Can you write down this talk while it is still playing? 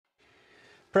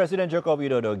President Joko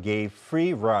Widodo gave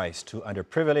free rice to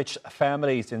underprivileged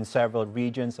families in several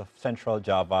regions of Central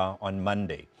Java on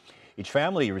Monday. Each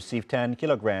family received 10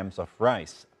 kilograms of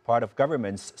rice, part of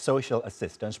government's social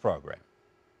assistance program.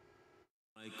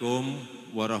 Assalamualaikum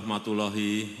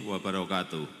warahmatullahi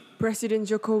wabarakatuh. President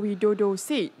Joko Widodo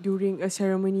said during a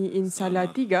ceremony in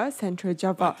Salatiga, Central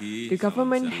Java, the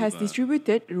government has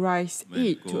distributed rice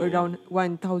aid to around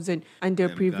 1,000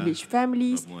 underprivileged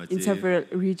families in several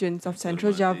regions of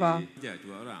Central Java.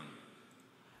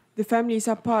 The families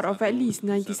are part of at least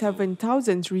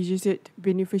 97,000 registered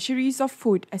beneficiaries of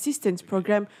food assistance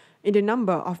program in a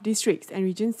number of districts and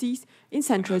regencies in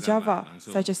Central Java,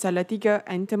 such as Salatiga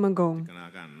and Temenggung.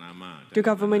 The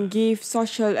government gave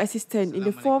social assistance in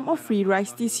the form of free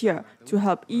rice this year to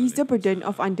help ease the burden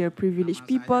of underprivileged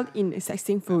people in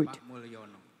accessing food.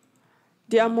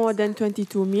 There are more than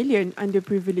 22 million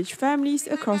underprivileged families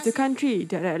across the country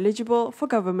that are eligible for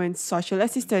government's social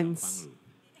assistance.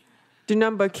 The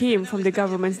number came from the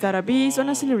government's database on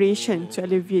acceleration to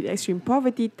alleviate extreme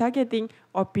poverty targeting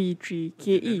or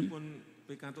P3KE.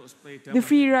 The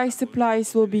free rice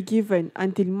supplies will be given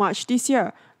until March this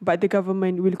year, but the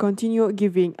government will continue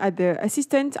giving other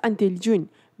assistance until June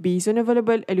based on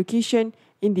available allocation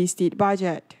in the state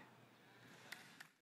budget.